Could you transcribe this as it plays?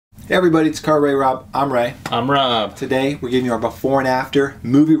Hey everybody, it's Car Ray Rob. I'm Ray. I'm Rob. Today we're giving you our before and after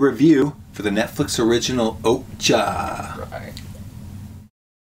movie review for the Netflix original OKJA. Right.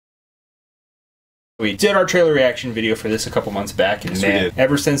 We did our trailer reaction video for this a couple months back, and man,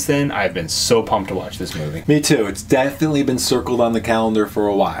 ever since then, I've been so pumped to watch this movie. Me too. It's definitely been circled on the calendar for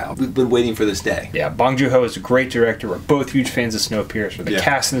a while. We've been waiting for this day. Yeah, Bong Joon-ho is a great director. We're both huge fans of Snowpiercer. The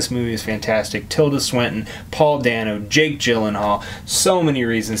cast in this movie is fantastic. Tilda Swinton, Paul Dano, Jake Gyllenhaal. So many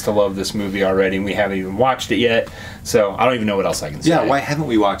reasons to love this movie already, and we haven't even watched it yet. So I don't even know what else I can say. Yeah, why haven't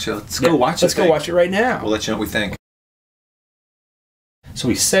we watched it? Let's go watch it. Let's go watch it right now. We'll let you know what we think. So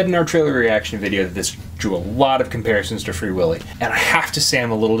we said in our trailer reaction video that this drew a lot of comparisons to Free Willy, and I have to say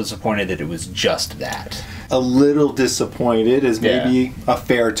I'm a little disappointed that it was just that. A little disappointed is maybe a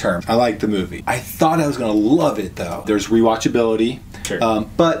fair term. I like the movie. I thought I was going to love it though. There's rewatchability,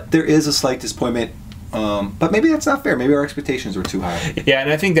 but there is a slight disappointment. But maybe that's not fair. Maybe our expectations were too high. Yeah, and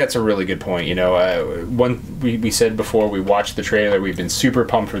I think that's a really good point. You know, we said before we watched the trailer, we've been super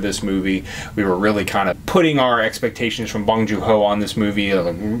pumped for this movie. We were really kind of putting our expectations from Bong Joon-ho on this movie,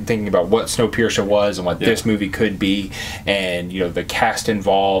 thinking about what Snowpiercer was and what this movie could be. And, you know, the cast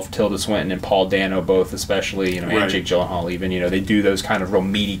involved, Tilda Swinton and Paul Dano both especially, you know, and Jake Gyllenhaal even, you know, they do those kind of real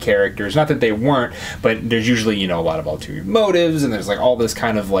meaty characters. Not that they weren't, but there's usually, you know, a lot of ulterior motives, and there's like all this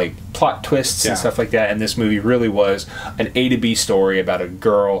kind of like plot twists and stuff like that. And this movie really was an A to B story about a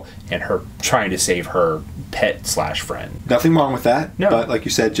girl and her trying to save her pet slash friend. Nothing wrong with that. No. But like you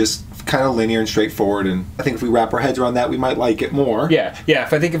said, just kind of linear and straightforward, and I think if we wrap our heads around that, we might like it more. Yeah.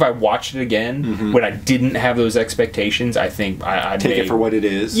 I think if I watched it again when I didn't have those expectations, I think I take it for what it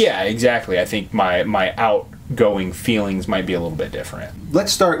is. Yeah, exactly. I think my outgoing feelings might be a little bit different.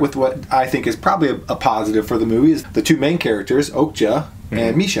 Let's start with what I think is probably a positive for the movie is the two main characters, OKJA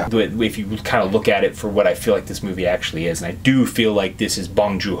and Misha. If you kind of look at it for what I feel like this movie actually is, and I do feel like this is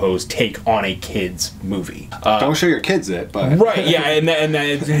Bong Joon-ho's take on a kid's movie. Don't show your kids it, but right, yeah,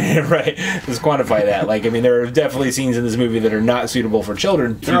 and right. Let's quantify that. Like, I mean, there are definitely scenes in this movie that are not suitable for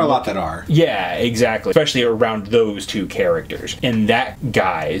children. There are a lot that are. Yeah, exactly. Especially around those two characters. And that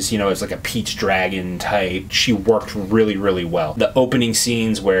guy's, you know, it's like a Pete's Dragon type. She worked really, really well. The opening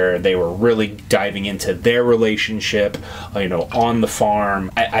scenes where they were really diving into their relationship, you know, on the farm.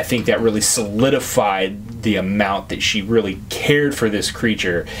 I think that really solidified the amount that she really cared for this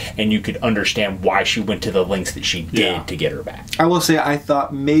creature, and you could understand why she went to the lengths that she did to get her back. I will say I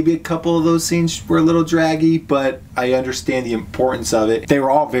thought maybe a couple of those scenes were a little draggy, but I understand the importance of it. They were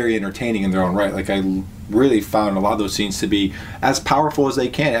all very entertaining in their own right. Like, I really found a lot of those scenes to be as powerful as they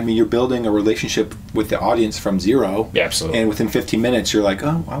can. I mean, you're building a relationship with the audience from zero. Yeah, absolutely. And within 15 minutes, you're like,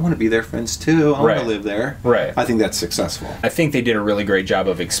 oh, I want to be their friends too. I want to live there. Right. I think that's successful. I think they did a really great job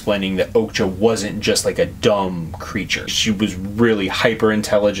of explaining that OKJA wasn't just like a dumb creature. She was really hyper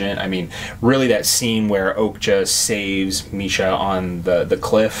intelligent. I mean, really that scene where OKJA saves Misha on the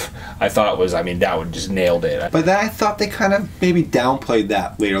cliff, I thought was, I mean, that one just nailed it. But I thought they kind of maybe downplayed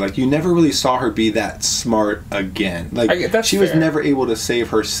that later. Like, you never really saw her be that smart again. Like, she was never able to save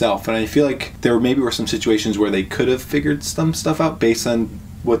herself, and I feel like there maybe were some situations where they could have figured some stuff out based on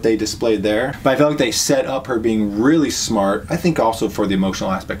what they displayed there. But I felt like they set up her being really smart. I think also for the emotional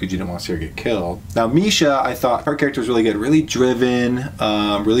aspect, because you didn't want to see her get killed. Now, Misha, I thought her character was really good. Really driven,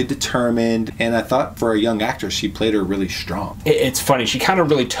 really determined, and I thought for a young actress, she played her really strong. It's funny. She kind of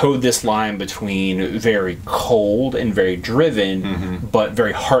really towed this line between very cold and very driven, but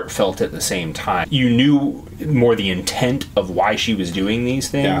very heartfelt at the same time. You knew more the intent of why she was doing these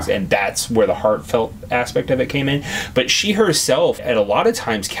things, and that's where the heartfelt aspect of it came in. But she herself, at a lot of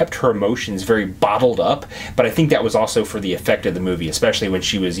times, kept her emotions very bottled up, but I think that was also for the effect of the movie, especially when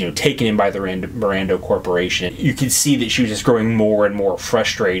she was, you know, taken in by the Miranda Corporation. You could see that she was just growing more and more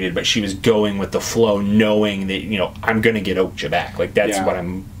frustrated, but she was going with the flow, knowing that, you know, I'm gonna get OKJA back. Like, that's what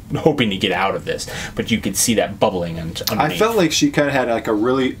I'm hoping to get out of this. But you could see that bubbling underneath. I felt like she kind of had like a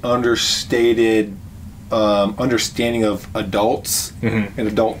really understated understanding of adults and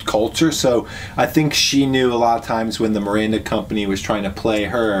adult culture. So I think she knew a lot of times when the Miranda company was trying to play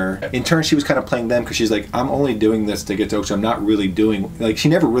her, in turn she was kind of playing them, because she's like, I'm only doing this to get to OKJA. I'm not really doing, like, she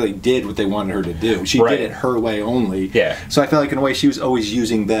never really did what they wanted her to do. She did it her way only. So I felt like in a way she was always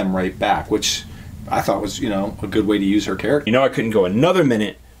using them right back, which I thought was, you know, a good way to use her character. You know, I couldn't go another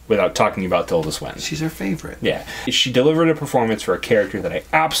minute without talking about Tilda Swinton. She's her favorite. Yeah. She delivered a performance for a character that I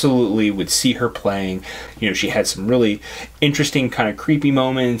absolutely would see her playing. You know, she had some really interesting kind of creepy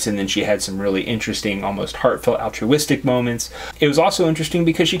moments, and then she had some really interesting, almost heartfelt, altruistic moments. It was also interesting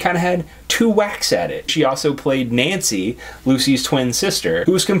because she kind of had two whacks at it. She also played Nancy, Lucy's twin sister,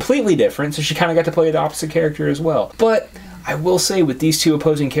 who was completely different, so she kind of got to play the opposite character as well. But I will say, with these two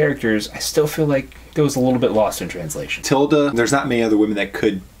opposing characters, I still feel like there was a little bit lost in translation. Tilda, there's not many other women that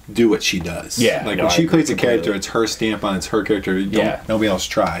could do what she does. Yeah. Like, when she plays a character, it's her stamp on, it's her character. Nobody else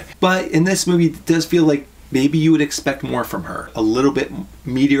try. But in this movie, it does feel like maybe you would expect more from her. A little bit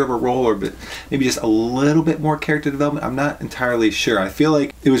meatier of a role, or maybe just a little bit more character development. I'm not entirely sure. I feel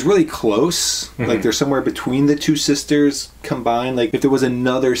like it was really close. Like, they're somewhere between the two sisters combined. Like, if there was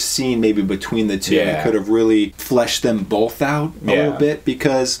another scene maybe between the two, it could have really fleshed them both out a little bit.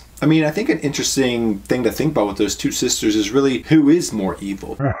 Because, I mean, I think an interesting thing to think about with those two sisters is really who is more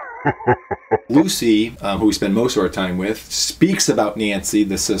evil. Lucy, who we spend most of our time with, speaks about Nancy,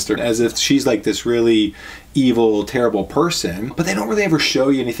 the sister, as if she's like this really evil, terrible person, but they don't really ever show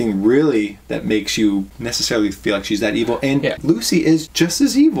you anything really that makes you necessarily feel like she's that evil. And Lucy is just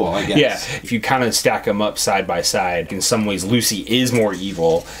as evil, I guess. Yeah, if you kind of stack them up side by side, in some ways Lucy is more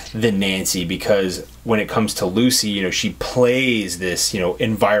evil than Nancy, because when it comes to Lucy, you know, she plays this, you know,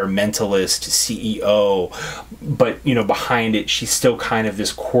 environmentalist CEO, but, you know, behind it, she's still kind of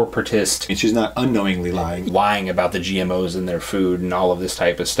this corporatist. And she's not unknowingly lying about the GMOs in their food and all of this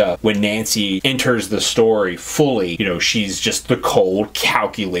type of stuff. When Nancy enters the story fully, you know, she's just the cold,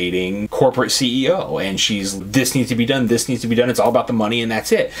 calculating corporate CEO, and she's, this needs to be done, this needs to be done, it's all about the money, and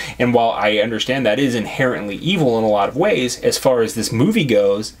that's it. And while I understand that is inherently evil in a lot of ways, as far as this movie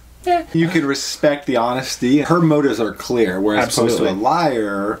goes, you can respect the honesty. Her motives are clear, whereas opposed to a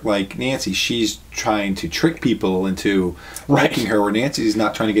liar like Nancy, she's trying to trick people into liking her, where Nancy's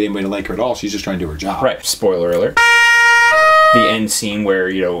not trying to get anybody to like her at all. She's just trying to do her job. Right. Spoiler alert. The end scene where,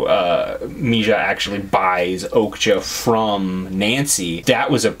 you know, Mija actually buys OKJA from Nancy,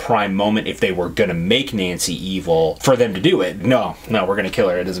 that was a prime moment if they were going to make Nancy evil for them to do it. No, we're going to kill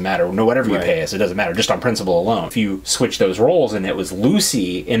her. It doesn't matter. No, whatever you pay us, it doesn't matter. Just on principle alone. If you switch those roles and it was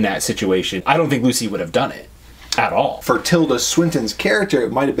Lucy in that situation, I don't think Lucy would have done it. At all. For Tilda Swinton's character,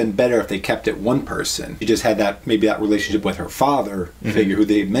 it might have been better if they kept it one person. She just had that, maybe that relationship with her father figure, who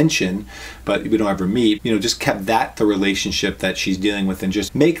they mention, but we don't ever meet. You know, just kept that the relationship that she's dealing with, and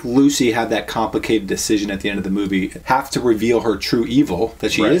just make Lucy have that complicated decision at the end of the movie, have to reveal her true evil,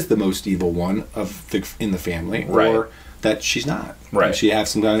 that she is the most evil one in the family, or that she's not. Right. And she has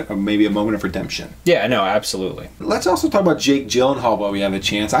some kind of, maybe a moment of redemption. Yeah, no, absolutely. Let's also talk about Jake Gyllenhaal while we have a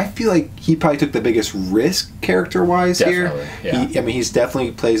chance. I feel like he probably took the biggest risk character-wise here. Yeah. I mean, he's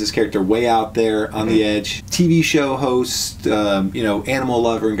definitely plays his character way out there on the edge. TV show host, you know, animal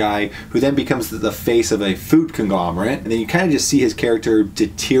lover guy, who then becomes the face of a food conglomerate. And then you kind of just see his character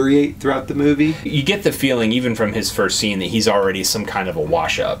deteriorate throughout the movie. You get the feeling, even from his first scene, that he's already some kind of a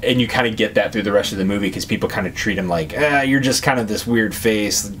wash-up. And you kind of get that through the rest of the movie, because people kind of treat him like, you're just kind of this weird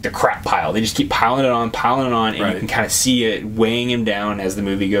face, the crap pile. They just keep piling it on, and you can kind of see it weighing him down as the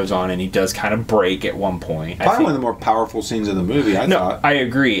movie goes on, and he does kind of break at one point. Probably one of the more powerful scenes of the movie, I thought. I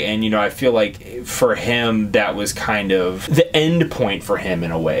agree, and, you know, I feel like for him, that was kind of the end point for him in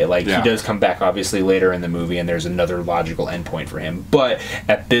a way. Like, he does come back, obviously, later in the movie, and there's another logical end point for him. But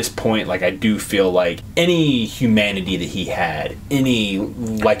at this point, like, I do feel like any humanity that he had, any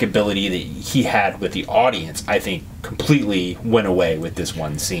likability that he had with the audience, I think completely went away with this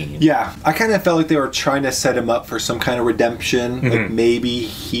one scene. Yeah, I kind of felt like they were trying to set him up for some kind of redemption. Like, maybe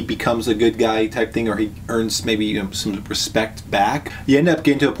he becomes a good guy type thing, or he earns maybe, you know, some respect back. You end up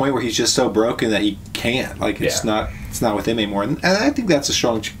getting to a point where he's just so broken that he can't. Like, it's not with him anymore. And I think that's a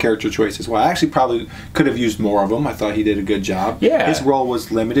strong character choice as well. I actually probably could have used more of him. I thought he did a good job. Yeah. His role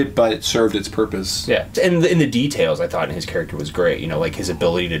was limited, but it served its purpose. Yeah. And in the details, I thought his character was great. You know, like his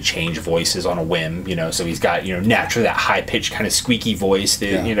ability to change voices on a whim, you know, so he's got, you know, naturally that high-pitched kind of squeaky voice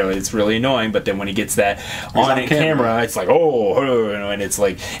that, you know, it's really annoying, but then when he gets that on camera, it's like, you know, and it's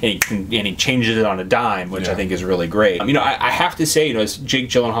like, and he changes it on a dime, which I think is really great. You know, I have to say, you know, as Jake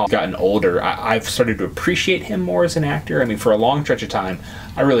Gyllenhaal gotten older, I've started to appreciate him more as an actor. I mean, for a long stretch of time,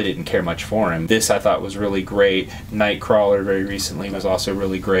 I really didn't care much for him. This I thought was really great. Nightcrawler very recently was also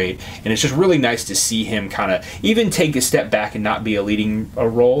really great. And it's just really nice to see him kind of even take a step back and not be a leading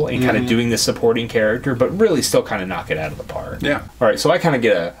role and kind of doing the supporting character, but really still kind of knock it out of the park. Yeah. All right, so I kind of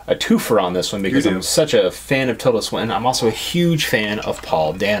get a twofer on this one because I'm such a fan of Tilda Swinton. I'm also a huge fan of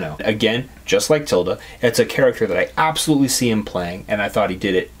Paul Dano. Again, just like Tilda, it's a character that I absolutely see him playing, and I thought he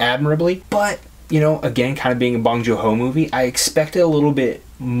did it admirably, but you know, again, kind of being a Bong Joon-ho movie, I expected a little bit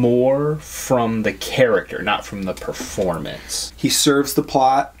more from the character, not from the performance. He serves the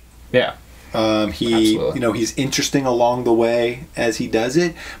plot. Yeah. You know, he's interesting along the way as he does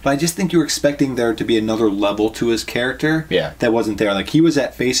it, but I just think you were expecting there to be another level to his character that wasn't there. Like, he was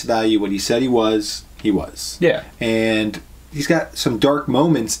at face value. What he said he was. Yeah. And he's got some dark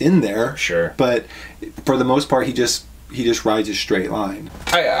moments in there. Sure. But for the most part, he just he just rides a straight line.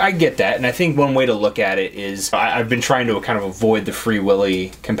 I get that, and I think one way to look at it is I've been trying to kind of avoid the Free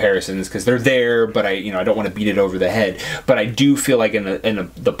Willy comparisons because they're there, but I don't want to beat it over the head. But I do feel like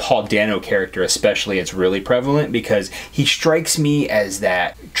in the Paul Dano character especially, it's really prevalent because he strikes me as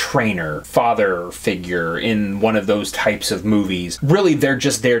that trainer, father figure in one of those types of movies. Really, they're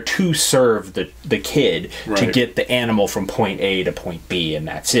just there to serve the kid to get the animal from point A to point B, and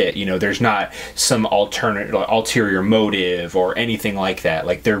that's it. There's not some ulterior motive or anything like that.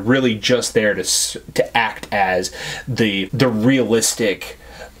 Like, they're really just there to act as the realistic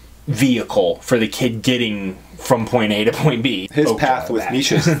vehicle for the kid getting from point A to point B. His path with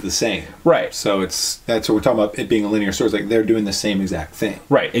Misha's is the same. Right. So that's what we're talking about, it being a linear story. It's like they're doing the same exact thing.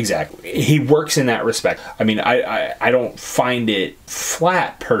 Right, exactly. He works in that respect. I mean, I don't find it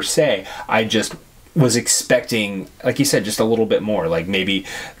flat per se. I just was expecting, like you said, just a little bit more. Like maybe,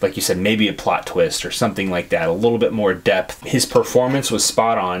 like you said, maybe a plot twist or something like that. A little bit more depth. His performance was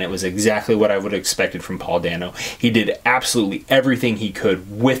spot on. It was exactly what I would have expected from Paul Dano. He did absolutely everything he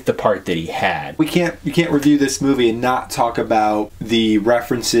could with the part that he had. You can't review this movie and not talk about the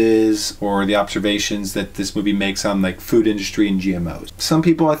references or the observations that this movie makes on like food industry and GMOs. Some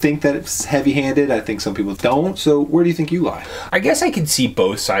people, I think that it's heavy-handed. I think some people don't. So where do you think you lie? I guess I can see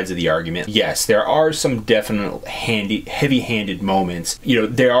both sides of the argument. Yes, there are some definite heavy-handed moments.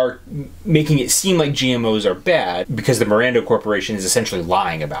 They are making it seem like GMOs are bad because the Miranda Corporation is essentially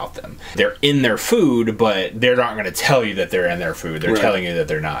lying about them. They're in their food, but they're not going to tell you that they're in their food. They're telling you that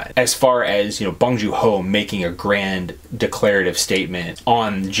they're not. As far as, Bong Joon-ho making a grand declarative statement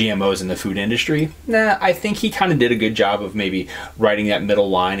on GMOs in the food industry, I think he kind of did a good job of maybe writing that middle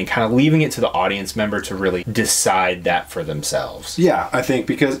line and kind of leaving it to the audience member to really decide that for themselves. Yeah, I think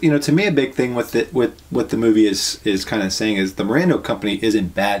because, to me a big thing with what the movie is kind of saying is the Miranda Company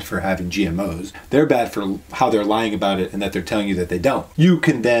isn't bad for having GMOs. They're bad for how they're lying about it and that they're telling you that they don't. You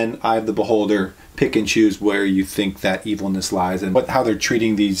can then, eye of the beholder, pick and choose where you think that evilness lies, and how they're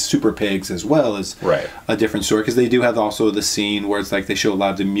treating these super pigs as well is a different story, because they do have also the scene where it's like they show a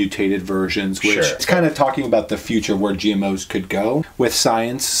lot of the mutated versions, which it's kind of talking about the future where GMOs could go with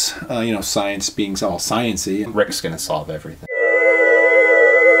science, science being all sciencey. Rick's gonna solve everything.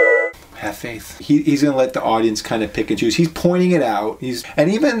 Have faith. He's going to let the audience kind of pick and choose. He's pointing it out. And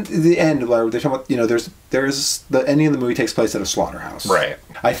even the end, where they're talking about, there's the ending of the movie takes place at a slaughterhouse. Right.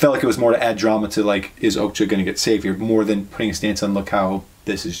 I felt like it was more to add drama to, like, is OKJA going to get saved here, more than putting a stance on look how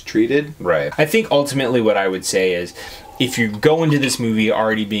this is treated. Right. I think ultimately what I would say is, if you go into this movie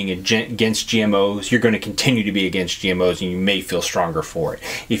already being against GMOs, you're going to continue to be against GMOs and you may feel stronger for it.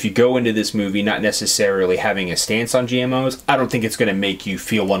 If you go into this movie not necessarily having a stance on GMOs, I don't think it's going to make you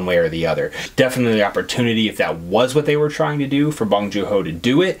feel one way or the other. Definitely the opportunity, if that was what they were trying to do, for Bong Joon-ho to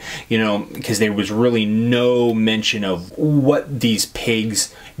do it, because there was really no mention of what these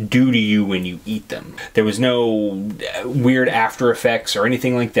pigs do to you when you eat them. There was no weird after effects or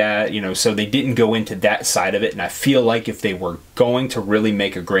anything like that, so they didn't go into that side of it, and I feel like if they were going to really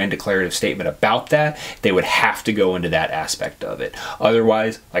make a grand declarative statement about that, they would have to go into that aspect of it.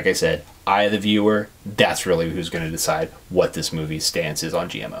 Otherwise, like I said, eye of the viewer, that's really who's going to decide what this movie's stance is on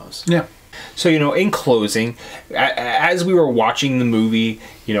GMOs. Yeah. So, in closing, as we were watching the movie,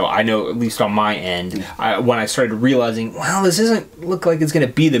 I know, at least on my end, when I started realizing, well, this doesn't look like it's going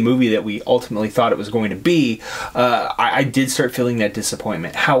to be the movie that we ultimately thought it was going to be, I did start feeling that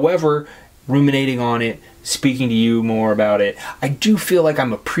disappointment. However, ruminating on it, speaking to you more about it, I do feel like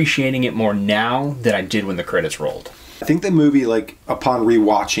I'm appreciating it more now than I did when the credits rolled. I think the movie, like, upon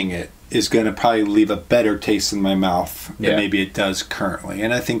rewatching it, is going to probably leave a better taste in my mouth than maybe it does currently.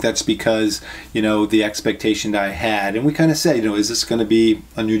 And I think that's because, the expectation that I had, and we kind of said, is this going to be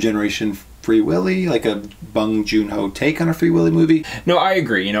a new generation Free Willy, like a Bong Joon-ho take on a Free Willy movie? No, I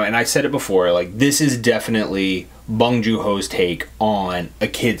agree, and I said it before, like, this is definitely Bong Joon-ho's take on a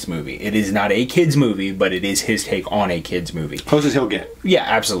kid's movie. It is not a kid's movie, but it is his take on a kid's movie. Close as he'll get. Yeah,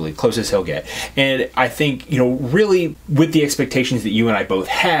 absolutely. Close as he'll get. And I think, really, with the expectations that you and I both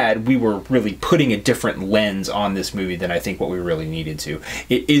had, we were really putting a different lens on this movie than I think what we really needed to.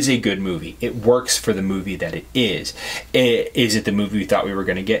 It is a good movie. It works for the movie that it is. Is it the movie we thought we were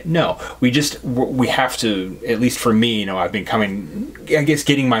going to get? No. We have to, at least for me, I've been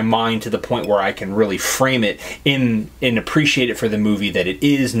getting my mind to the point where I can really frame it and appreciate it for the movie that it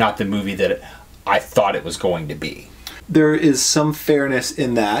is, not the movie that I thought it was going to be. There is some fairness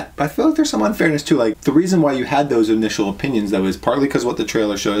in that, but I feel like there's some unfairness too. Like, the reason why you had those initial opinions, though, is partly because of what the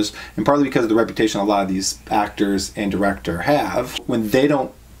trailer shows, and partly because of the reputation a lot of these actors and director have. When they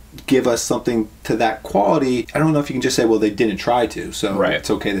don't give us something to that quality, I don't know if you can just say, well, they didn't try to, so it's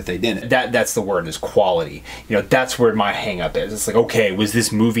okay that they didn't. That's the word, is quality. You know, that's where my hang up is. It's like, okay, was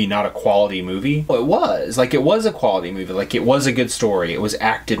this movie not a quality movie? Well, it was. Like, it was a quality movie. Like, it was a good story. It was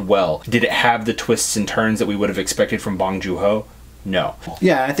acted well. Did it have the twists and turns that we would have expected from Bong Joon-ho? No.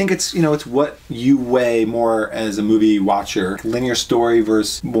 Yeah, I think it's, it's what you weigh more as a movie watcher. Linear story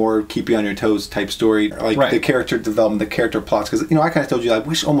versus more keep you on your toes type story. Like the character development, the character plots. Because, I kind of told you, I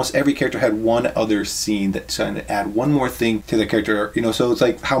wish almost every character had one other scene that trying to add one more thing to the character. So it's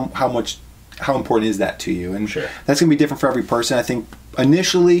like how important is that to you? And that's going to be different for every person. I think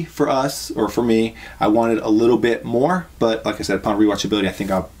initially for us, or for me, I wanted a little bit more, but like I said, upon rewatchability, I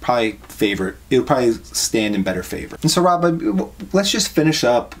think I'll probably it'll probably stand in better favor. And so, Rob, let's just finish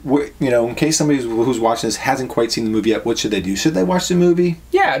up. In case somebody who's watching this hasn't quite seen the movie yet, what should they do? Should they watch the movie?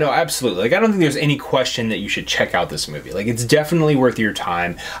 Yeah, no, absolutely. Like, I don't think there's any question that you should check out this movie. Like, it's definitely worth your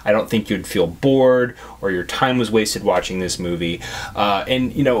time. I don't think you'd feel bored or your time was wasted watching this movie.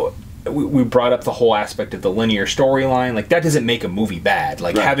 We brought up the whole aspect of the linear storyline. Like, that doesn't make a movie bad.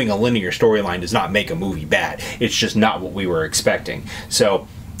 Like, having a linear storyline does not make a movie bad. It's just not what we were expecting. So,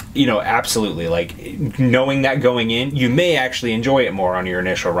 absolutely. Like, knowing that going in, you may actually enjoy it more on your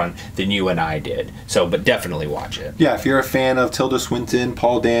initial run than you and I did. So, but definitely watch it. Yeah, if you're a fan of Tilda Swinton,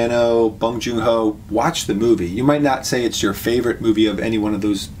 Paul Dano, Bong Joon-ho, watch the movie. You might not say it's your favorite movie of any one of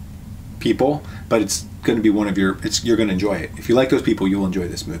those people, but it's going to be one of you're going to enjoy it. If you like those people, you'll enjoy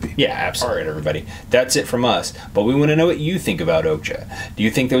this movie. Yeah, absolutely. All right, everybody. That's it from us. But we want to know what you think about OKJA. Do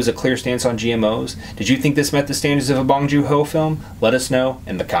you think there was a clear stance on GMOs? Did you think this met the standards of a Bong Joon-ho film? Let us know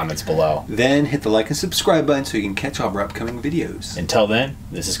in the comments below. Then hit the like and subscribe button so you can catch all of our upcoming videos. Until then,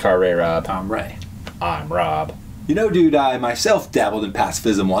 this is Car Ray Rob. I'm Ray. I'm Rob. Dude, I myself dabbled in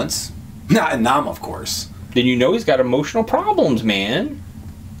pacifism once. Not in Nam, of course. Then he's got emotional problems, man.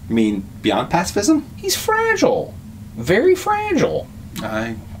 You mean beyond pacifism? He's fragile. Very fragile.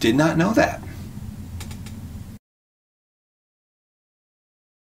 I did not know that.